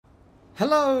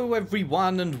Hello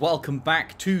everyone and welcome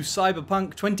back to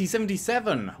Cyberpunk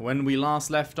 2077. When we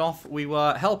last left off, we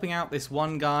were helping out this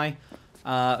one guy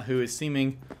who is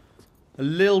seeming a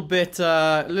little bit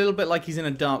like he's in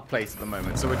a dark place at the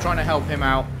moment. So we're trying to help him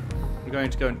out. We're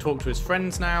going to go and talk to his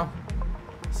friends now,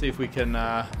 see if we can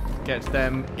get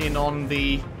them in on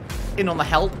the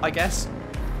help, I guess.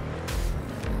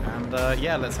 And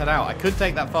yeah, let's head out. I could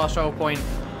take that fast travel point,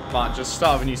 but just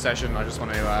start a new session. I just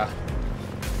want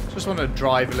to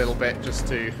drive a little bit just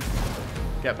to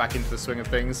get back into the swing of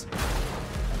things.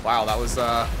 Wow, that was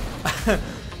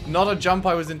not a jump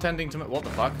I was intending to make. What the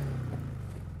fuck?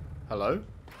 Hello?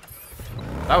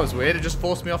 That was weird. It just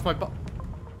forced me off my butt.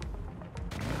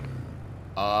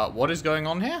 What is going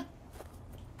on here?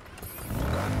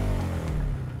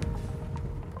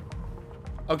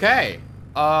 Okay.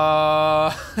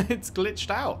 It's glitched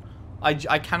out.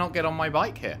 I cannot get on my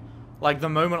bike here. Like, the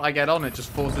moment I get on, it just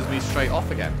forces me straight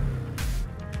off again.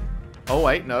 Oh,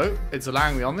 wait, no. It's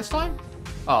allowing me on this time?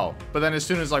 Oh, but then as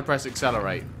soon as I press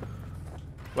accelerate.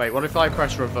 Wait, what if I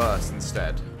press reverse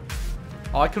instead?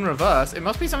 Oh, I can reverse. It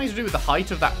must be something to do with the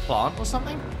height of that plant or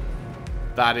something?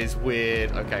 That is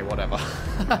weird. Okay, whatever.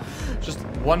 Just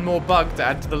one more bug to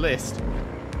add to the list.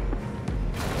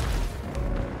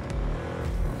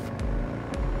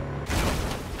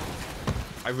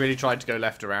 I really tried to go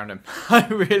left around him. I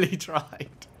really tried.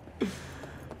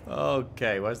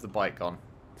 Okay, where's the bike gone?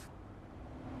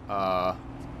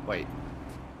 Wait.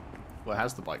 Where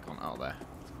has the bike gone? Oh, there.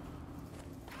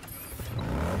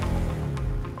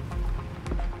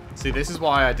 See, this is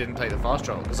why I didn't take the fast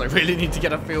travel, because I really need to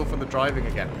get a feel for the driving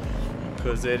again.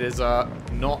 Because it is,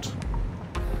 not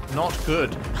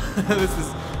good. This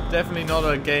is definitely not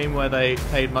a game where they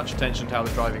paid much attention to how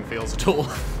the driving feels at all.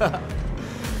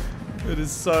 It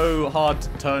is so hard to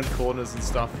turn corners and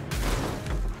stuff.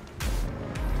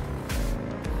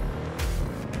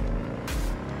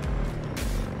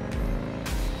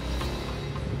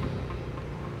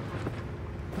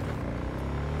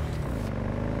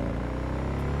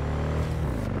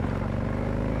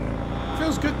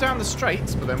 Feels good down the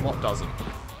straights, but then what doesn't?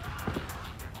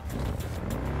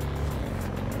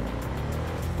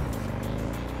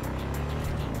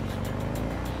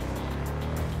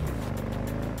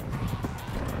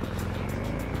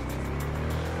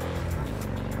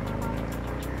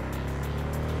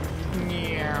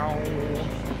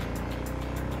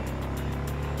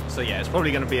 So yeah, it's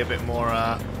probably going to be a bit more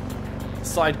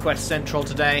side quest central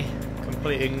today,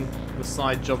 completing the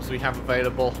side jobs we have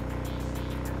available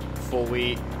before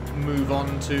we move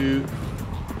on to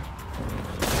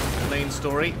the main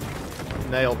story.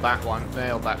 Nailed that one,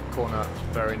 nailed that corner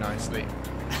very nicely.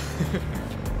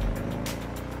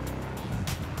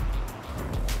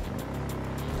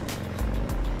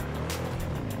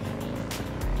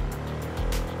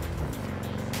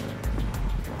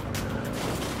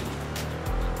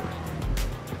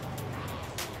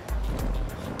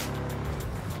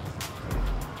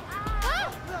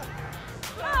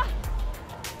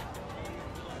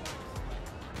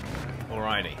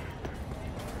 Alrighty.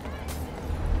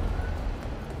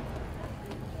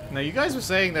 Now, you guys were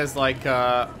saying there's like,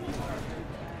 there's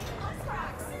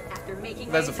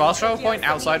a fast travel point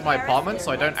outside my apartment,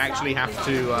 so I don't actually have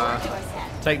to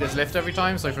take this lift every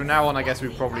time. So from now on, I guess we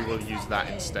probably will use that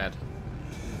instead.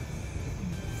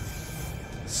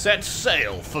 Set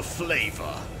sail for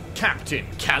flavor, Captain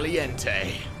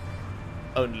Caliente.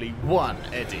 Only one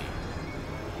Eddie.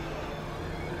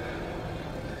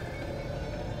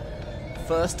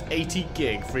 First 80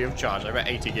 gig free of charge. I bet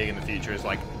 80 gig in the future is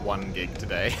like 1 gig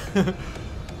today. Because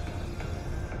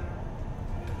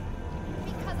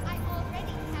I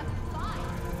already have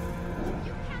 5.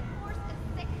 You can't force a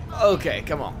second. Okay,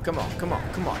 come on, come on, come on,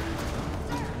 come on.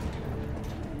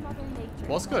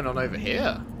 What's going on over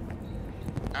here?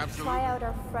 Absolutely. Try out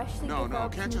our freshly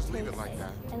developed can't just leave it like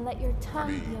that. And let your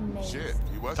tongue be amazed. Shit,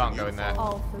 he wasn't Can't go in there.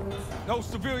 All for reason. No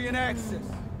civilian access.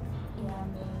 Yeah,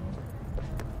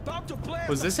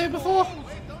 Was this here before?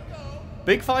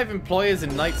 Big 5 employers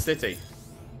in Night City.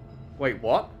 Wait,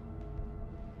 what?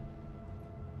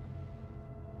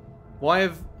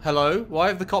 Hello? Why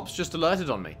have the cops just alerted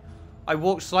on me? I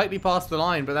walked slightly past the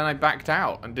line, but then I backed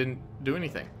out and didn't do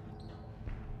anything.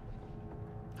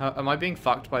 Am I being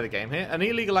fucked by the game here? An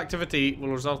illegal activity will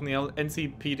result in the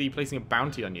NCPD placing a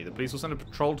bounty on you. The police will send a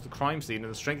patrol to the crime scene,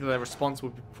 and the strength of their response will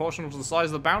be proportional to the size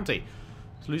of the bounty.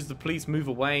 To lose the police, move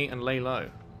away and lay low.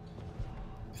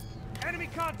 Enemy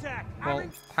contact! Well,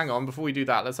 hang on, before we do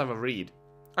that, let's have a read.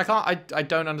 I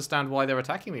don't understand why they're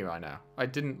attacking me right now.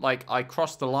 I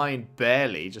crossed the line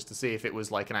barely just to see if it was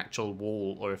like an actual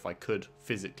wall or if I could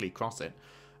physically cross it.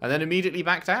 And then immediately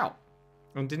backed out.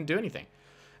 and didn't do anything.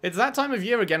 It's that time of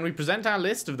year again. We present our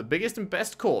list of the biggest and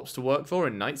best corps to work for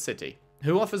in Night City.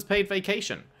 Who offers paid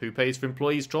vacation? Who pays for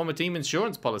employees' trauma team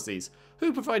insurance policies?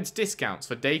 Who provides discounts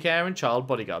for daycare and child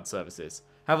bodyguard services?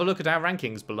 Have a look at our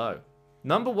rankings below.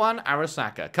 Number 1,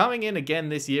 Arasaka. Coming in again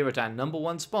this year at our number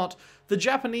 1 spot, the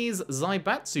Japanese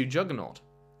Zaibatsu Juggernaut.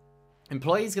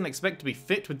 Employees can expect to be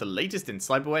fit with the latest in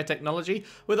cyberware technology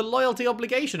with a loyalty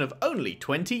obligation of only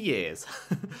 20 years.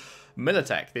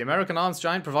 Militech. The American arms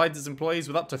giant provides its employees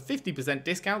with up to 50%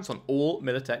 discounts on all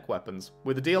Militech weapons.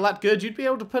 With a deal that good, you'd be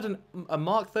able to put a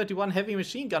Mark 31 heavy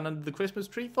machine gun under the Christmas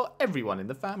tree for everyone in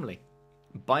the family.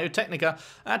 Biotechnica.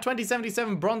 Our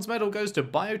 2077 bronze medal goes to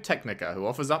Biotechnica, who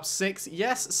offers up 6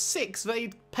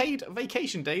 paid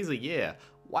vacation days a year.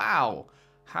 Wow.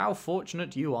 How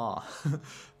fortunate you are. I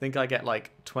think I get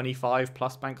like 25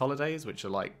 plus bank holidays, which are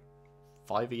like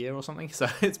 5 a year or something. So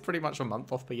it's pretty much a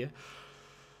month off per year.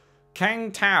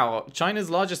 Kang Tao, China's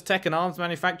largest tech and arms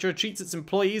manufacturer, treats its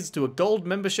employees to a gold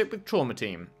membership with Trauma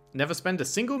Team. Never spend a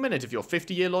single minute of your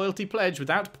 50-year loyalty pledge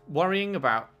without worrying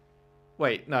about...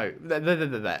 Wait, no.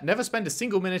 Never spend a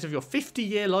single minute of your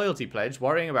 50-year loyalty pledge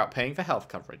worrying about paying for health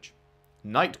coverage.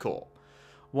 Nightcore.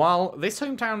 While this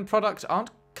hometown product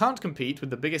can't compete with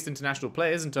the biggest international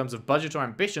players in terms of budget or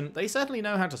ambition, they certainly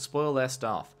know how to spoil their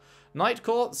staff.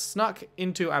 Nightcore snuck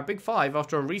into our Big 5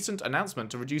 after a recent announcement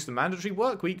to reduce the mandatory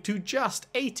work week to just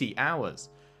 80 hours.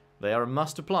 They are a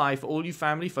must-apply for all you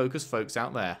family-focused folks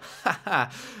out there.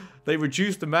 Haha, they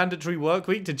reduced the mandatory work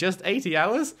week to just 80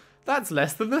 hours? That's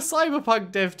less than the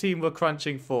Cyberpunk dev team were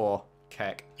crunching for.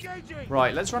 Keck.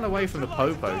 Right, let's run away from the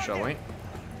Popo, shall we?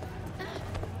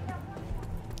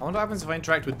 I wonder what happens if I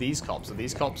interact with these cops. Are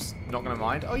these cops not going to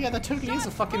mind? Oh yeah, there totally is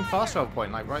a fucking fast travel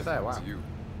point, like right there, wow. It's you.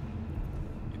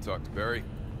 Talk to Barry.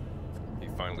 He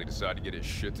finally decided to get his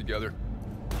shit together.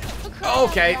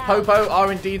 Okay, Popo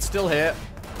are indeed still here.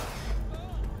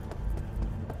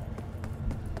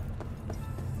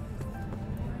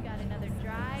 Got another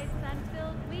dry,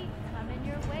 sun-filled week coming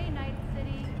your way, Night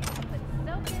City. But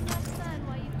soak in that sun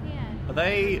while you can. Are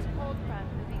they... Cold front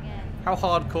moving in. How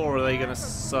hardcore are they going to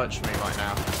search me right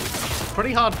now?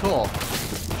 Pretty hardcore.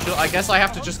 Sure, I guess I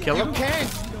have to just kill them?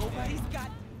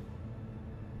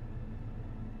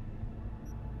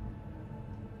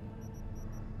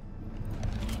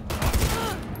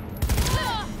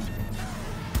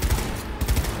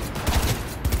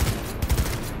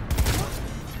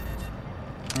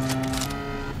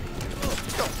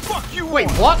 Wait,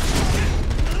 what?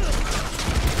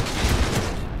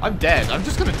 I'm dead. I'm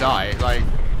just gonna die. Like,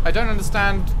 I don't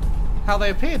understand how they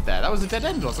appeared there. That was a dead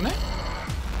end, wasn't it?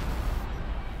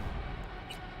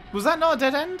 Was that not a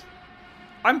dead end?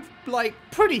 I'm, like,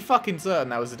 pretty fucking certain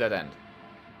that was a dead end.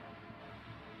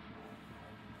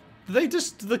 Did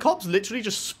the cops literally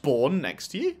just spawn next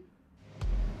to you?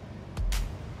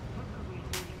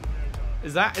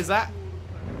 Is that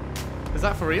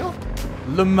for real?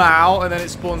 Lamau, and then it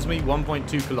spawns me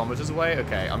 1.2 kilometers away.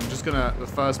 Okay, I'm just gonna, the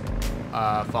first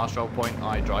fast travel point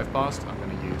I drive past, I'm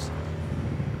gonna use.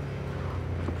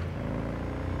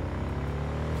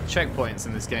 Checkpoints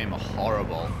in this game are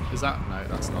horrible. Is that, no,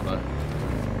 that's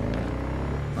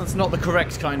not the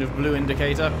correct kind of blue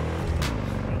indicator.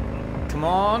 Come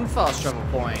on, fast travel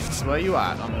points, where you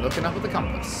at? I'm looking up at the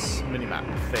compass minimap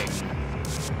thing.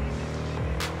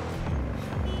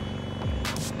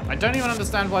 I don't even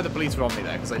understand why the police were on me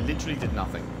there, because I literally did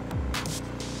nothing.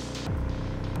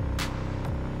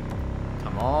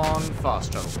 Come on,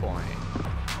 fast travel point.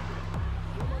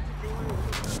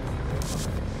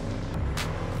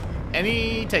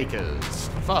 Any takers?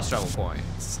 Fast travel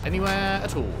points? Anywhere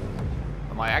at all?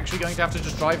 Am I actually going to have to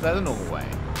just drive there the normal way?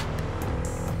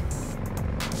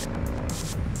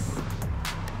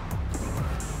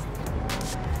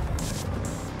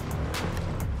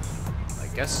 I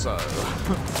guess so.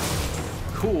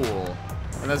 Cool.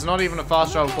 And there's not even a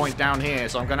fast travel point down here,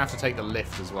 so I'm going to have to take the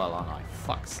lift as well, aren't I?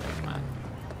 Fuck's sake, man.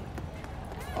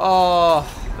 Oh,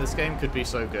 this game could be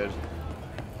so good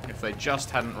if they just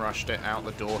hadn't rushed it out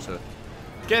the door to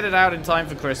get it out in time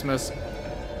for Christmas.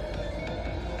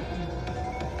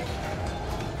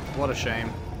 What a shame.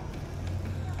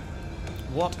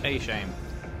 What a shame.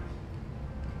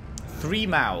 3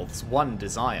 mouths, 1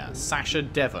 desire. Sasha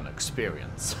Devon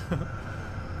experience. What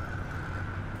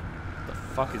the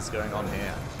fuck is going on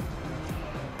here?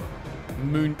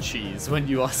 Moonchies when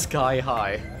you are sky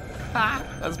high. Ha!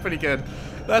 That's pretty good.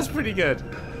 That's pretty good.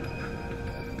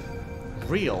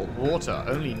 Real water,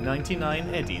 only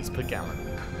 99 eddies per gallon.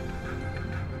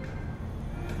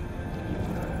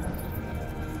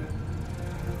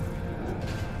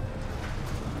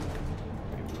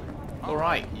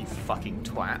 Alright, you fucking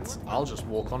twats. I'll just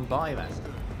walk on by then.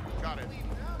 Got it.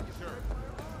 Sure.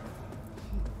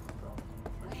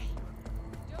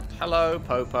 Hello,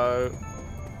 Popo.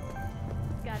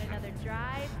 Got another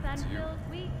dry, sun-filled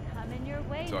week coming your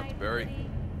way, Talk to Night Barry. City.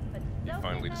 But He soak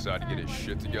finally in the decided to get sun his while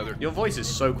shit you together. can. Your voice is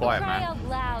so quiet, Cry man. out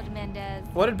loud, Mendez.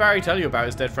 What did Barry tell you about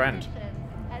his dead friend?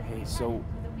 Hey, so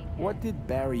what did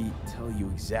Barry tell you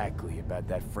exactly about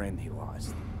that friend he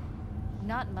lost?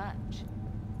 Not much.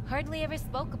 Hardly ever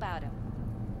spoke about him.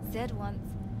 Said once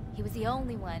he was the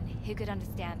only one who could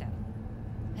understand him.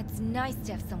 It's nice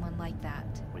to have someone like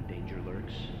that. When danger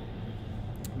lurks.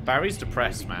 Barry's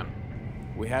depressed, man.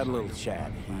 We had a little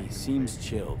chat. He seems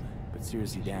chilled, but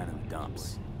seriously down in the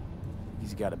dumps.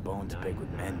 He's got a bone to pick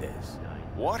with Mendez.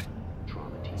 What?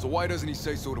 So why doesn't he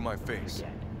say so to my face?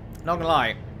 Not gonna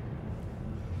lie.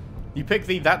 You pick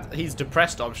the that he's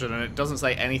depressed option and it doesn't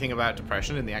say anything about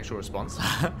depression in the actual response.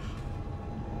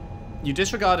 You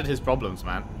disregarded his problems,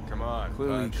 man. Come on.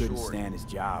 Clearly he couldn't short. stand his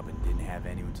job and didn't have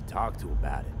anyone to talk to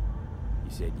about it.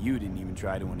 He said you didn't even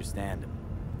try to understand him.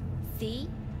 See?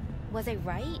 Was I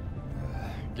right?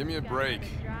 Give me a break.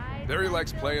 Barry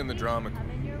likes playing the drama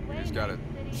queen. You just gotta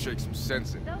shake some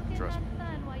sense in him, trust me.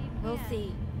 We'll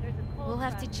see. We'll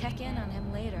have to check in on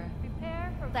him later.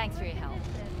 Thanks for your help.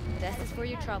 This is for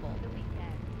your trouble.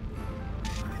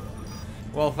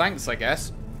 Well, thanks, I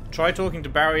guess. Try talking to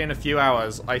Barry in a few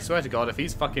hours. I swear to God, if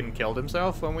he's fucking killed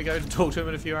himself when we go to talk to him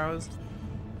in a few hours.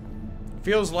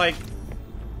 Feels like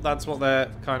that's what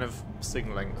they're kind of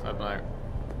signaling. I don't know.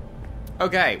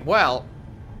 Okay, well,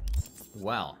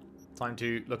 time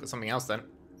to look at something else then.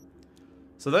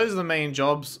 So those are the main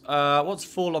jobs. What's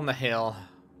Fall on the Hill?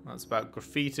 That's about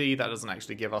graffiti. That doesn't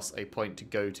actually give us a point to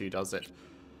go to, does it?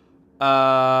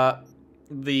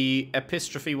 The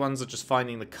epistrophe ones are just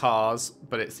finding the cars,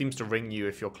 but it seems to ring you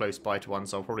if you're close by to one,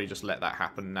 so I'll probably just let that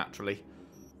happen naturally.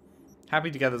 Happy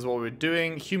Together is what we're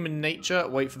doing. Human Nature,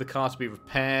 wait for the car to be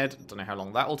repaired. Don't know how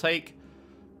long that will take.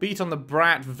 Beat on the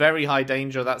Brat, very high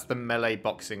danger. That's the melee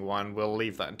boxing one. We'll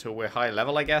leave that until we're high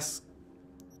level, I guess.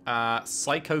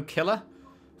 Psycho Killer.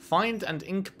 Find and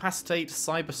incapacitate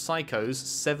cyber psychos,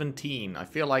 17. I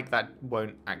feel like that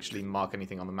won't actually mark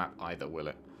anything on the map either, will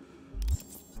it?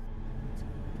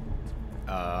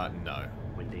 No.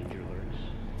 When danger lurks.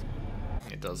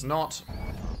 It does not.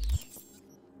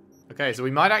 Okay, so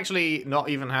we might actually not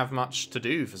even have much to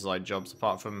do for side jobs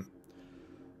apart from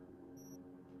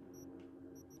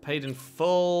paid in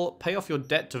full. Pay off your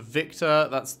debt to Victor.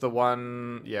 That's the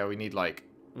one. Yeah, we need like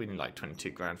 22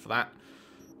 grand for that.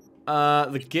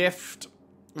 The gift.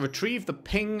 Retrieve the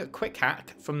ping quick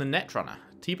hack from the Netrunner.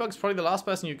 T-Bug's probably the last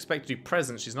person you expect to do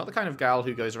presents. She's not the kind of gal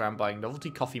who goes around buying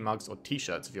novelty coffee mugs or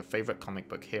t-shirts of your favorite comic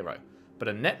book hero. But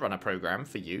a Netrunner program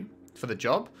for you? For the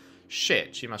job?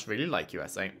 Shit, she must really like you,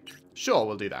 SA. Sure,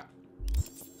 we'll do that.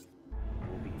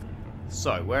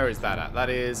 So, where is that at?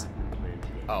 That is...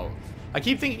 Oh. I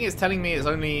keep thinking it's telling me it's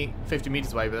only 50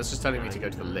 meters away, but that's just telling me to go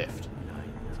to the lift.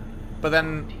 But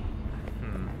then...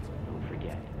 Don't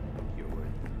forget, you're worth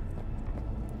it.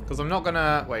 Because I'm not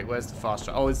gonna... Wait, where's the fast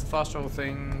travel? Oh, is the fast travel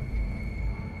thing...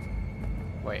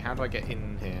 Wait, how do I get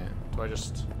in here? Do I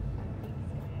just...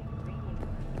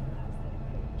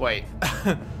 Wait.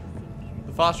 The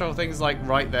fast travel thing's like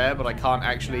right there, but I can't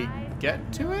actually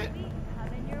get to it?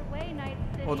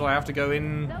 Or do I have to go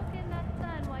in... Soak in that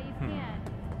sun while you can.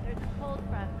 There's a cold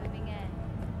front moving in.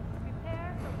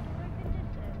 Prepare for winter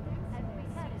conditions as we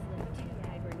head into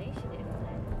hibernation.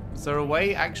 Is there a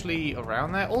way actually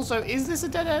around there? Also, is this a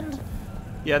dead end?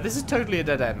 Yeah, this is totally a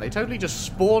dead end. They totally just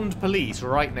spawned police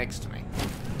right next to me.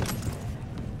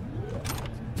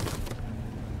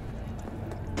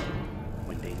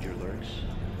 When danger lurks.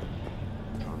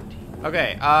 Trauma team.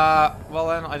 Okay, well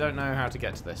then, I don't know how to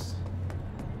get to this.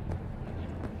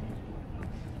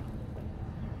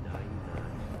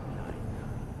 999.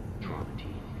 Trauma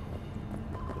team.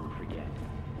 Don't forget.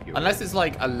 You're Unless it's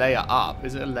like a layer up.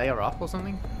 Is it a layer up or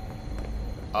something?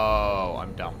 Oh,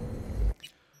 I'm dumb.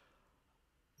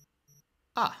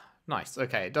 Ah, nice.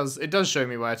 Okay, it does show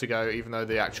me where to go, even though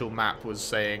the actual map was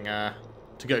saying to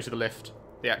go to the lift.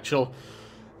 The actual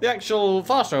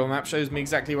fast travel map shows me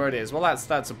exactly where it is. Well,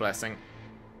 that's a blessing.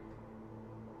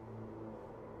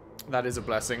 That is a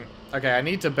blessing. Okay, I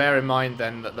need to bear in mind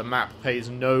then that the map pays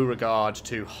no regard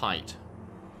to height.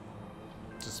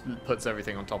 Just puts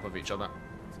everything on top of each other.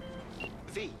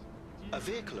 V, a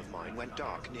vehicle of mine went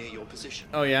dark near your position.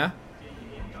 Oh yeah?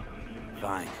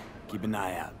 Fine. Keep an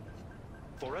eye out.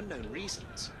 For unknown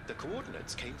reasons, the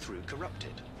coordinates came through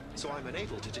corrupted, so I'm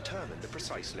unable to determine the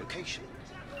precise location.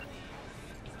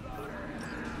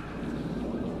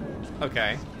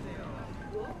 Okay.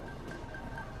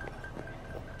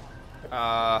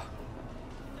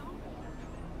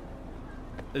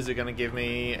 Is it going to give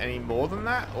me any more than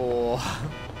that, or...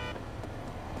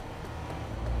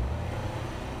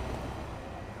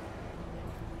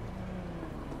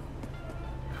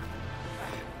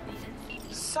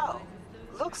 So,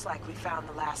 looks like we found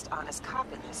the last honest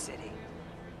cop in this city.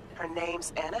 Her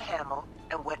name's Anna Hamill,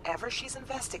 and whatever she's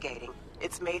investigating,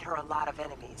 it's made her a lot of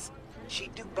enemies.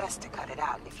 She'd do best to cut it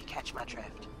out, if you catch my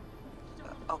drift.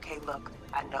 Okay, look,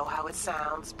 I know how it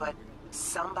sounds, but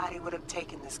somebody would have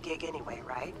taken this gig anyway,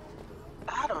 right?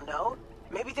 I don't know.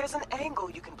 Maybe there's an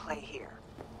angle you can play here.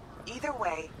 Either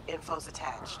way, info's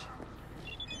attached.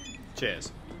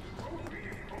 Cheers.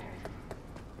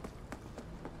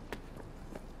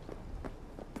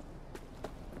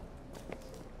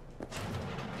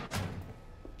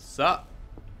 Sup?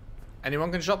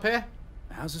 Anyone can shop here?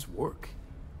 How's this work?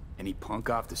 Any punk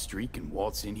off the street can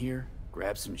waltz in here,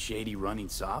 grab some shady running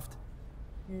soft?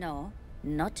 No,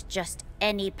 not just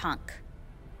any punk.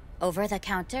 Over the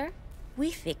counter,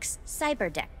 we fix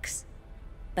cyber decks.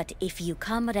 But if you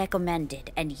come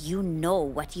recommended and you know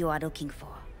what you are looking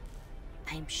for,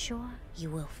 I'm sure you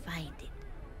will find it.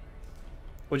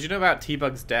 What do you know about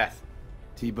T-Bug's death?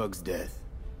 T-Bug's death?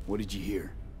 What did you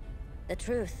hear? The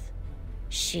truth.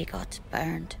 She got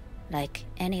burned, like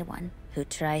anyone who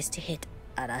tries to hit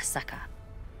Arasaka.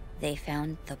 They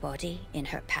found the body in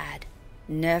her pad.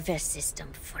 Nervous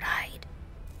system fried.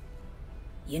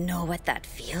 You know what that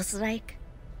feels like?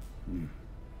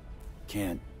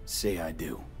 Can't say I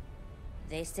do.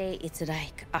 They say it's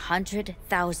like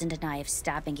 100,000 knives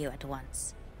stabbing you at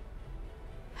once.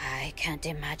 I can't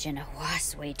imagine a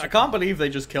worse way to... I can't believe they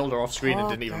just killed her off screen and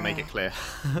didn't even make it clear.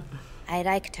 I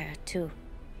liked her, too.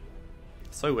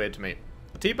 So weird to me.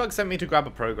 T-Bug sent me to grab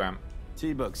a program.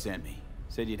 T-Bug sent me.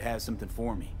 Said you'd have something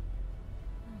for me.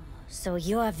 So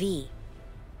you're V.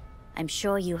 I'm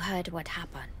sure you heard what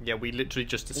happened. Yeah, we literally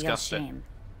just discussed it. Shame.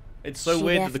 It's so She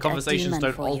weird that the left a conversations demon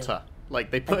don't for you. alter.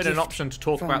 Like, they put in an option to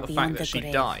talk from about the fact beyond that the she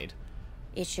grave. died.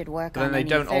 It should work But then on they any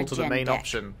don't alter the third-gen main deck.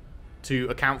 option to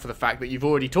account for the fact that you've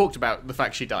already talked about the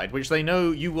fact she died, which they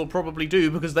know you will probably do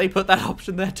because they put that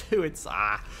option there too. It's,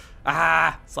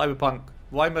 Cyberpunk.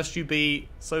 Why must you be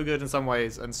so good in some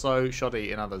ways and so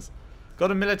shoddy in others?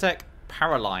 Got a Militech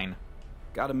power line.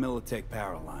 Got a Militech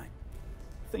power line.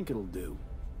 Think it'll do.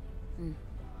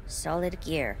 Solid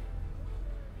gear.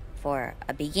 For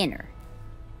a beginner.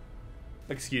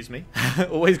 Excuse me.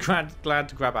 Always glad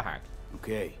to grab a hack.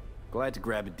 Okay. Glad to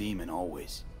grab a demon,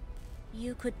 always.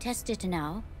 You could test it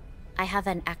now. I have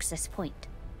an access point.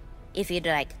 If you'd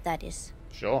like, that is.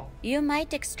 Sure. You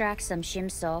might extract some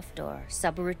shimsoft or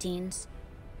subroutines.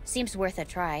 Seems worth a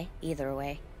try, either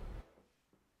way.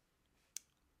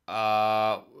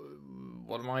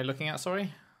 What am I looking at,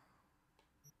 sorry?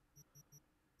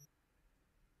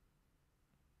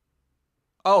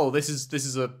 Oh, this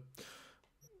is a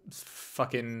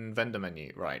fucking vendor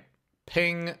menu, right.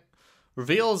 Ping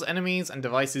reveals enemies and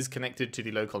devices connected to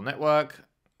the local network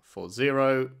for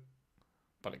 0,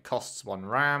 but it costs 1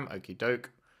 RAM. Okie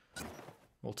doke.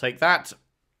 We'll take that.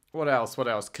 What else? What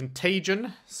else?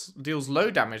 Contagion deals low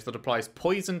damage that applies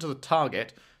poison to the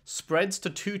target, spreads to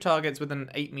 2 targets within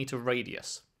an 8-meter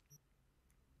radius.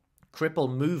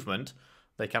 Cripple movement.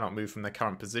 They cannot move from their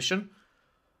current position.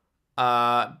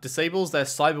 Disables their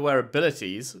cyberware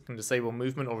abilities. Can disable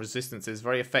movement or resistances.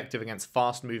 Very effective against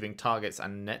fast-moving targets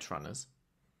and netrunners.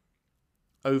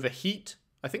 Overheat.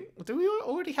 I think... Do we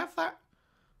already have that?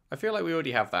 I feel like we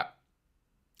already have that.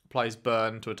 Applies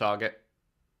burn to a target.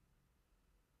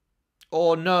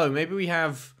 Or no, maybe we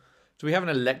have... Do we have an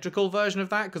electrical version of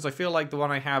that? Because I feel like the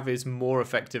one I have is more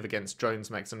effective against drones,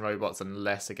 mechs, and robots and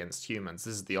less against humans.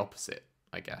 This is the opposite,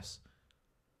 I guess.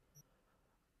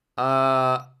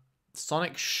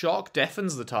 Sonic Shock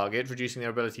deafens the target, reducing their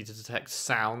ability to detect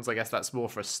sounds. I guess that's more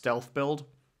for a stealth build.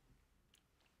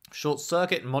 Short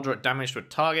Circuit, moderate damage to a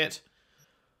target.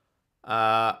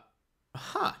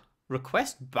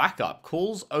 Request backup.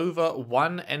 Calls over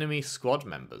 1 enemy squad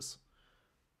members.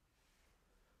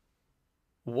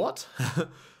 What?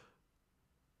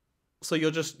 So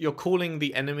you're calling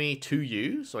the enemy to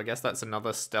you? So I guess that's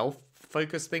another stealth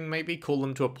focus thing maybe? Call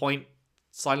them to a point,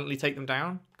 silently take them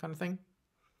down kind of thing?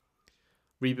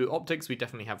 Reboot optics, we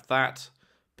definitely have that.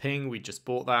 Ping, we just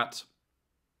bought that.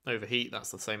 Overheat, that's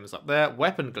the same as up there.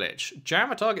 Weapon glitch.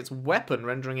 Jam a target's weapon,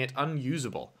 rendering it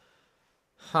unusable.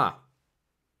 Huh.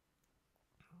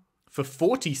 For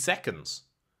 40 seconds.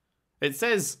 It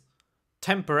says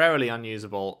temporarily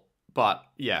unusable, but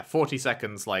yeah, 40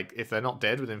 seconds, like, if they're not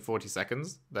dead within 40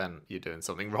 seconds, then you're doing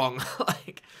something wrong.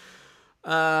 Like,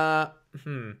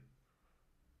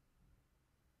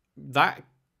 That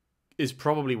is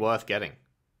probably worth getting.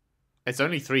 It's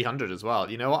only 300 as well.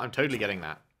 You know what? I'm totally getting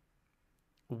that.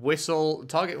 Whistle.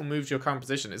 Target will move to your current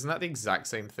position. Isn't that the exact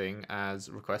same thing as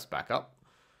request backup?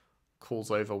 Calls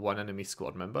over one enemy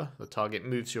squad member. The target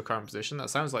moves to your current position. That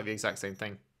sounds like the exact same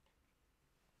thing.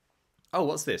 Oh,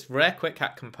 what's this? Rare quick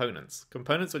hack components.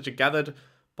 Components which are gathered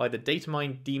by the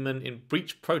datamine demon in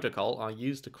Breach Protocol are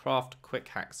used to craft quick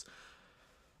hacks.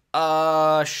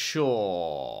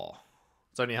 Sure.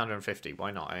 It's only 150.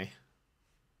 Why not, eh?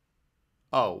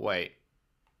 Oh, wait.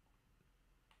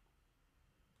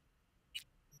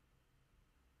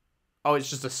 Oh, it's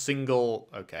just a single...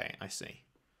 Okay, I see.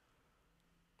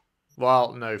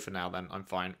 Well, no for now then. I'm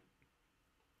fine.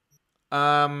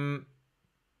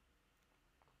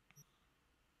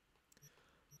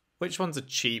 Which ones are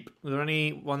cheap? Are there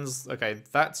any ones... Okay,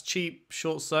 that's cheap.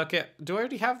 Short circuit. Do I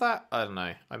already have that? I don't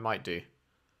know. I might do.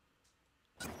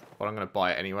 But I'm going to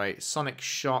buy it anyway. Sonic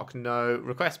Shock, no.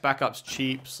 Request backup's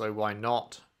cheap, so why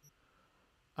not?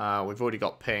 We've already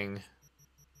got ping.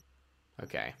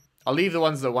 Okay. I'll leave the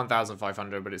ones that are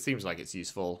 1,500, but it seems like it's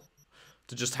useful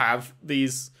to just have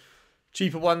these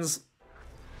cheaper ones.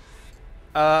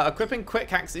 Equipping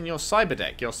quick hacks in your cyber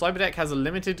deck. Your cyber deck has a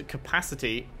limited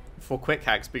capacity for quick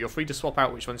hacks, but you're free to swap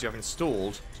out which ones you have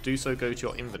installed. To do so, go to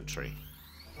your inventory.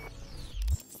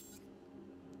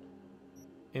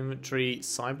 Inventory,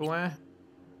 cyberware.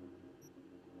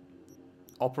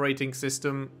 Operating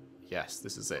system. Yes,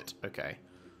 this is it. Okay.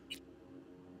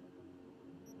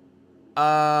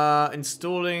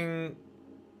 Installing...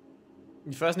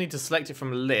 You first need to select it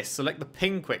from a list. Select the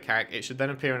ping quick hack. It should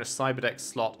then appear in a cyberdeck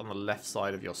slot on the left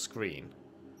side of your screen.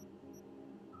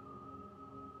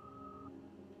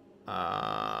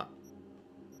 So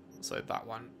that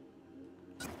one.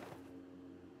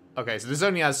 Okay, so this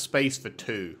only has space for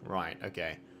 2. Right,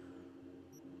 okay.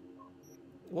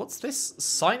 What's this?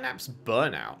 Synapse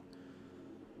Burnout.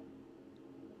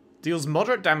 Deals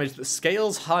moderate damage that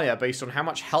scales higher based on how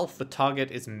much health the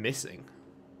target is missing.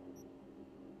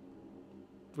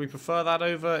 Do we prefer that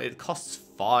over? It costs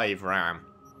 5 RAM.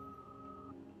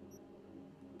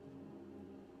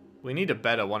 We need a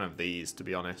better one of these, to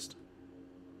be honest.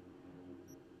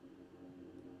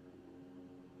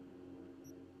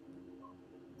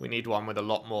 We need one with a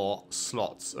lot more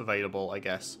slots available, I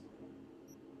guess.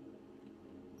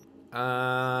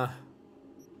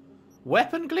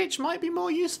 Weapon glitch might be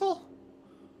more useful.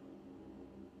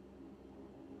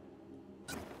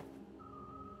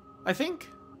 I think.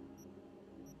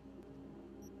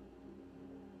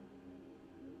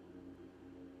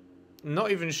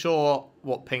 Not even sure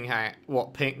what ping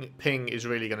is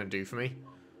really going to do for me.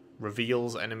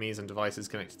 Reveals enemies and devices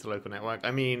connected to local network. I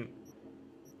mean,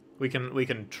 we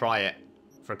can try it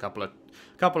for a couple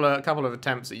of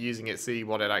attempts at using it, see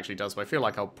what it actually does. But I feel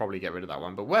like I'll probably get rid of that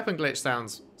one. But weapon glitch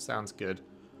sounds good.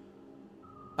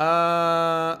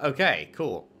 Okay,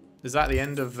 cool. Is that the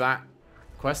end of that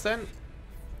quest then?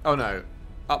 Oh no.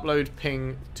 Upload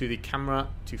ping to the camera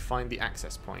to find the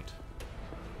access point.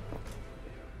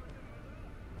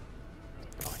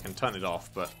 Oh, I can turn it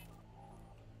off, but...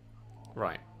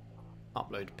 Right.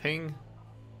 Upload ping.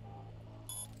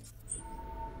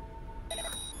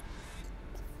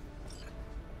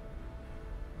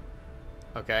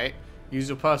 Okay. Use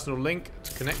your personal link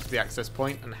to connect to the access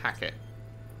point and hack it.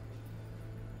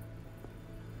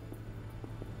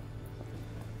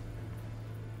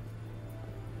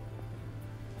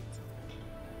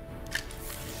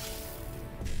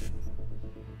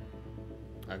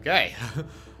 Okay.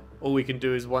 All we can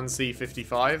do is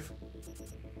 1C55.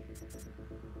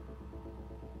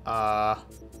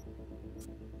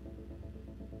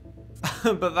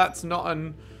 But that's not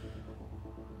an...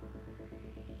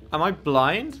 Am I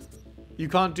blind? You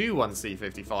can't do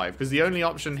 1C55, because the only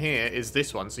option here is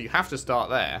this one, so you have to start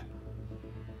there.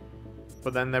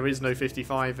 But then there is no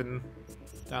 55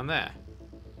 down there.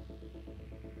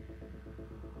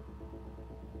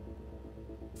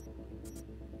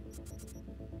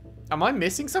 Am I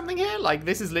missing something here? Like,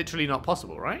 this is literally not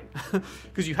possible, right?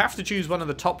 Because you have to choose one of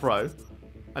the top row,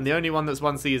 and the only one that's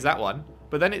 1C is that one.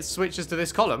 But then it switches to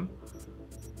this column,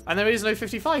 and there is no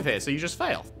 55 here, so you just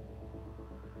fail.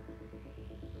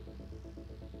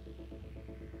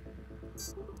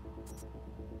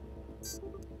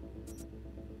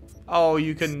 Oh,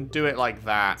 you can do it like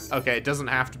that. Okay, it doesn't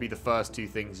have to be the first 2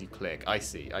 things you click. I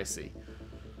see, I see.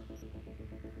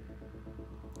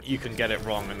 You can get it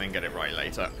wrong and then get it right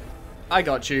later. I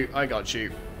got you, I got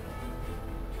you.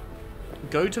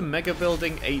 Go to Mega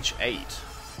Building H8.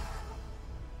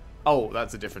 Oh,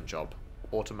 that's a different job.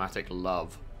 Automatic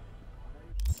love.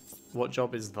 What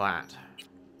job is that?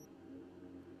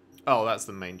 Oh, that's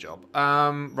the main job.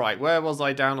 Right, where was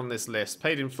I down on this list?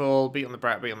 Paid in full, beat on the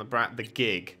brat, the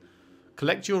gig.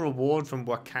 Collect your reward from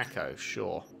Wakako,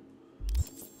 sure.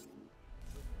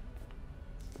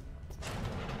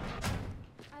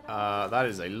 That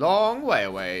is a long way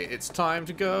away. It's time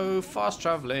to go fast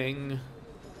traveling.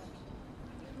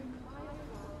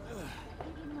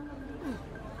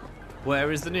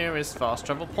 Where is the nearest fast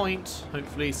travel point?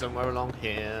 Hopefully somewhere along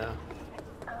here.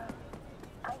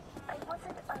 I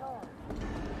wasn't alone.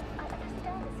 I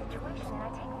understand the situation and I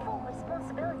take full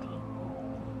responsibility.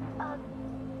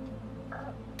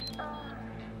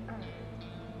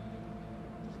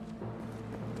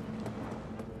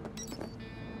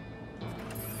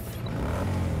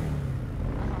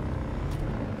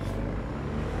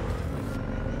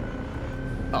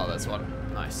 Oh, that's one.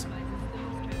 Nice.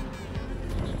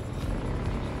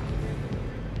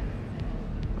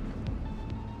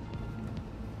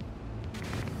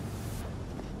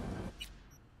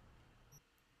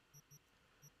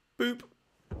 Boop.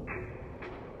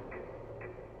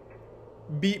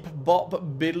 Beep bop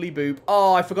biddly boop.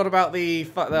 Oh, I forgot about the.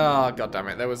 Oh, god damn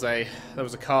it! There was a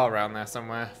car around there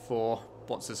somewhere for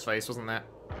what's his face, wasn't there?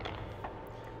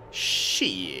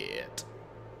 Shit.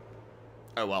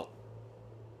 Oh well.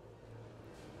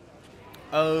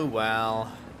 Oh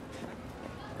well.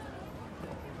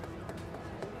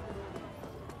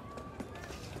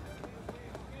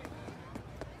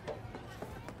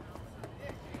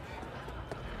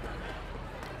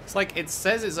 It's like, it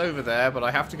says it's over there, but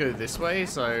I have to go this way,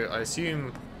 so I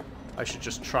assume I should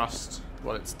just trust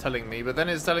what it's telling me, but then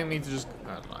it's telling me to just...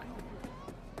 I don't know.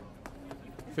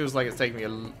 Feels like it's taking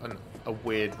me a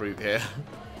weird route here.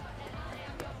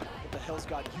 What the hell's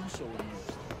got you so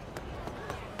amused?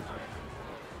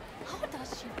 How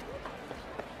does she do that?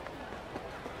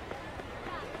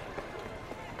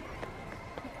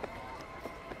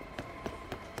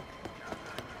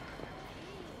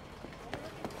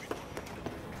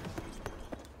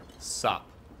 Sup.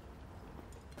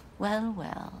 Well,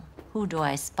 well, who do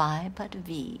I spy but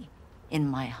V? In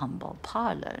my humble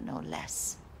parlor, no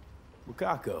less.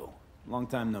 Wakako, long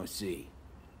time no see.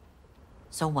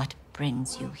 So what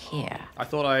brings you here? I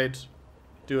thought I'd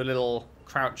do a little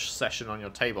crouch session on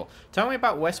your table. Tell me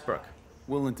about Westbrook.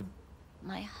 Willing to...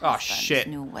 My Oh husband's shit.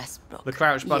 New Westbrook. The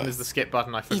crouch button Yes. is the skip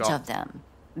button, I forgot. Each of them,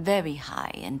 very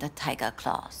high in the tiger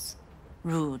claws.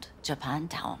 Ruled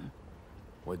Japantown.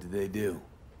 What did they do?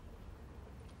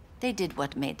 They did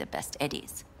what made the best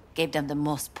eddies. Gave them the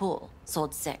most pull,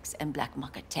 sold sex and black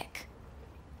market tech.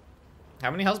 How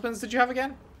many husbands did you have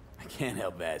again? I can't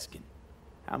help asking.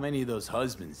 How many of those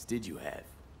husbands did you have?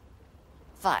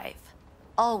 5.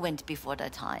 All went before their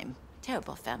time.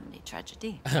 Terrible family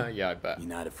tragedy. Yeah, I bet. You're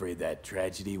not afraid that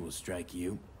tragedy will strike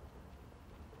you?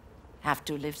 Have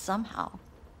to live somehow.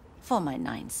 For my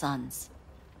 9 sons.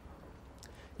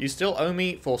 You still owe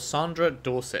me for Sandra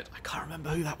Dorset. I can't remember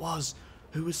who that was.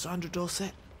 Who was Sandra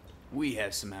Dorset? We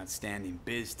have some outstanding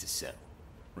biz to settle.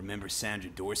 Remember Sandra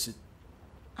Dorset?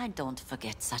 I don't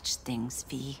forget such things,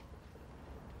 V.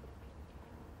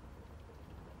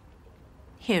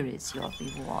 Here is your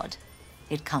reward.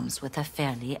 It comes with a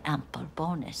fairly ample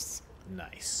bonus.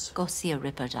 Nice. Go see a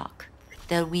Ripper Doc.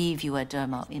 They'll weave you a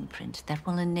dermal imprint that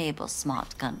will enable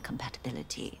smart gun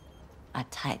compatibility. A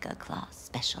Tiger Claw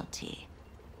specialty.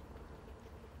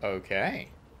 Okay.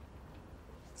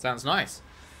 Sounds nice.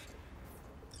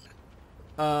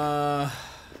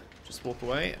 Just walk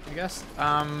away, I guess.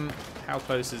 How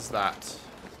close is that?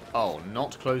 Oh,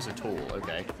 not close at all.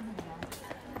 Okay.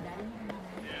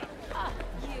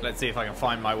 Let's see if I can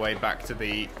find my way back to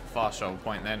the fast travel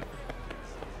point then.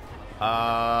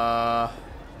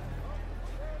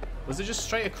 Was it just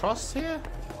straight across here?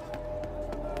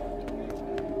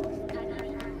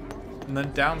 And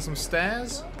then down some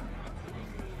stairs?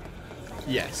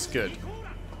 Yes, good.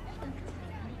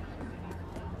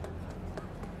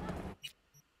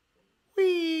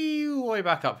 Whee! Way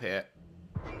back up here.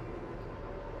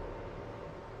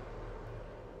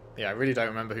 Yeah, I really don't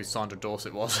remember who Sandra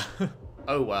Dorset was.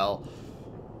 Oh well.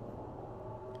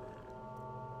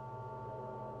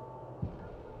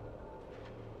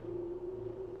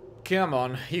 Come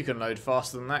on, you can load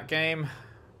faster than that game.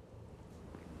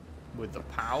 With the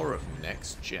power of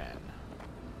next gen.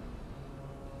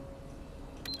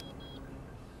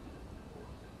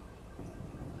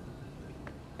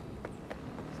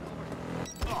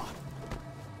 Oh.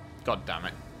 God damn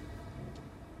it.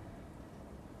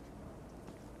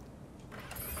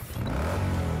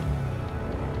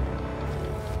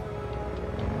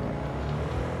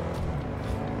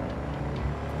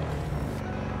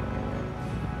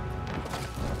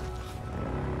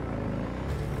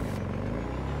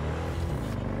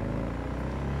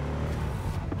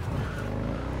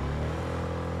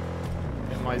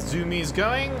 get zoomies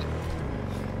going.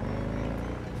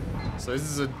 So this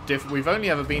is a we've only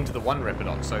ever been to the one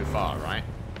Ripperdoc so far, right?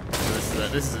 So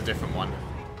this is a different one.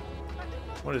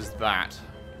 What is that?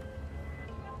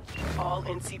 All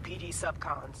NCPD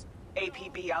subcons.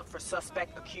 APB out for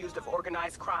suspect accused of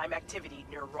organized crime activity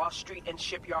near Ross Street and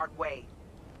Shipyard Way.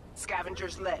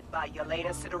 Scavengers led by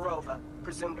Yelena Sidorova,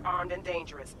 presumed armed and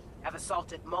dangerous, have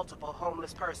assaulted multiple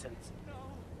homeless persons.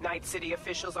 Night City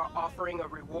officials are offering a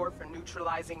reward for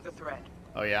neutralizing the threat.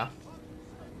 Oh yeah?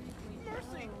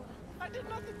 Mercy! I did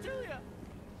nothing to you!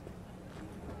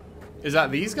 Is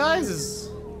that these guys?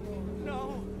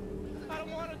 No! I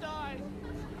don't want to die!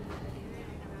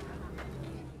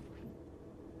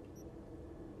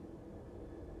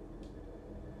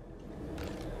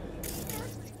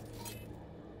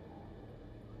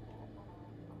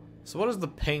 So what does the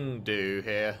ping do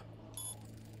here?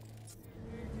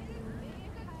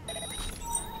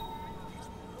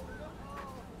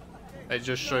 It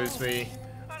just shows me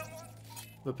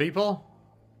the people.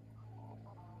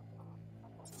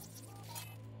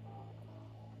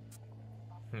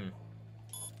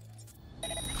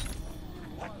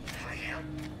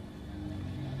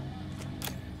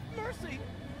 Mercy!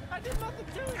 I did nothing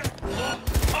to you!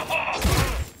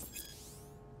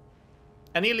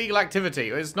 Any illegal activity?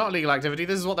 It's not illegal activity.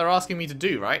 This is what they're asking me to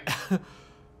do, right?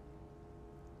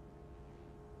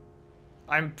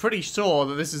 I'm pretty sure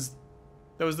that this is.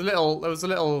 There was a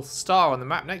little star on the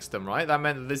map next to them, right? That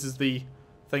meant that this is the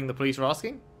thing the police were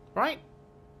asking, right?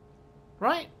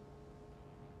 Right?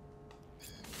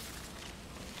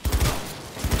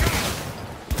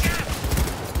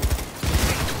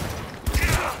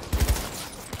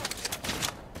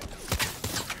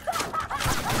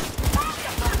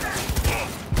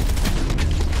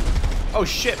 Oh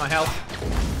shit, my health.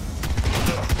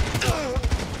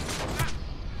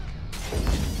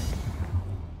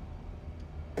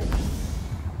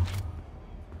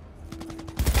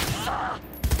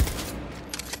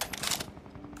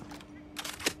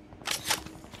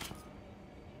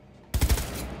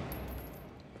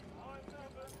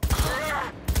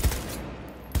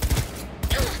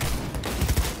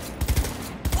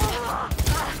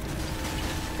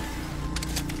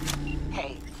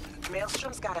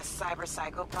 Maelstrom's got a cyber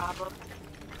psycho problem.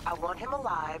 I want him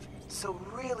alive, so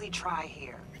really try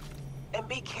here. And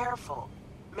be careful.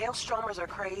 Maelstromers are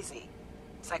crazy.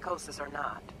 Psychosis or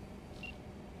not.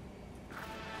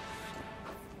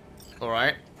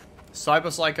 Alright.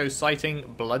 Cyber Psycho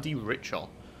sighting bloody ritual.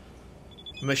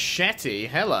 Machete,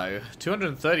 hello.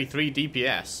 233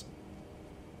 DPS.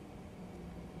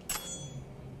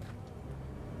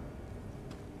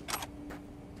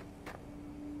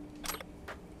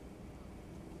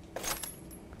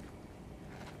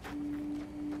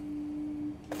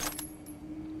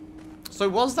 So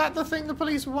was that the thing the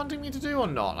police were wanting me to do or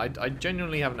not? I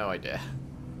genuinely have no idea.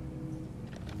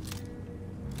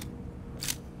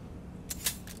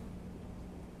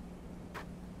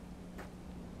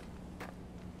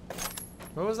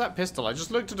 What was that pistol? I just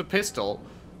looked at a pistol.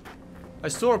 I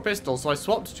saw a pistol, so I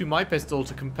swapped to my pistol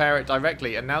to compare it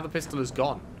directly, and now the pistol is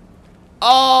gone.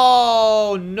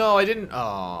 Oh, no, I didn't.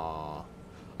 Oh.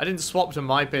 I didn't swap to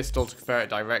my pistol to compare it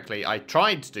directly. I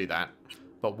tried to do that.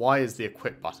 But why is the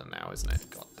equip button now, isn't it?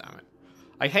 God damn it.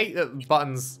 I hate that the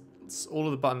buttons, all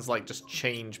of the buttons like just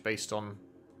change based on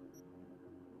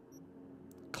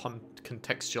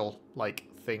contextual like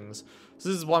things. So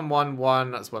this is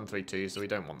 111, that's 132, so we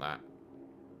don't want that.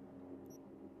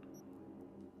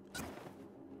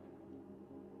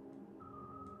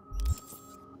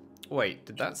 Wait,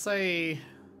 did that say...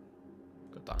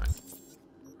 God damn it.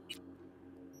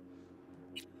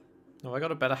 Oh, I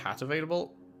got a better hat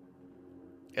available.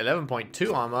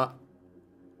 11.2 armor.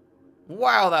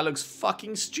 Wow, that looks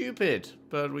fucking stupid.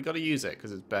 But we gotta use it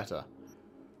because it's better.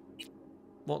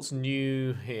 What's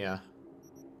new here?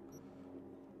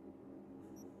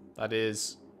 That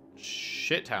is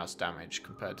shithouse damage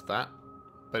compared to that.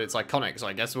 But it's iconic, so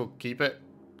I guess we'll keep it.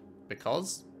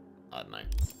 Because? I don't know.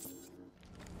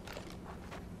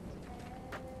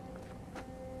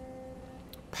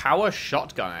 Power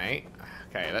shotgun, eh?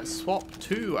 Okay, let's swap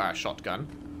to our shotgun.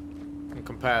 And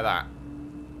compare that.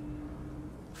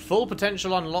 Full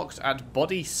potential unlocked at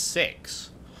body 6.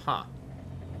 Huh.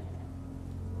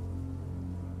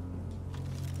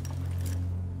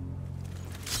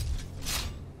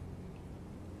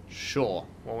 Sure.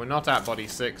 Well, we're not at body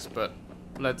 6, but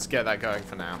let's get that going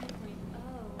for now.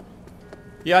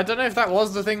 Yeah, I don't know if that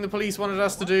was the thing the police wanted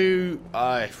us to do.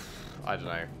 I don't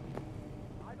know.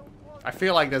 I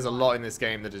feel like there's a lot in this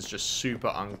game that is just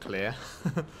super unclear.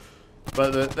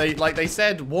 But they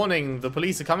said, warning, the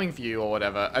police are coming for you or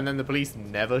whatever, and then the police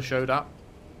never showed up.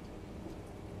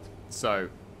 So,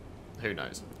 who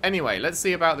knows. Anyway, let's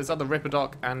see about this other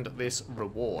Ripperdoc and this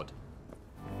reward.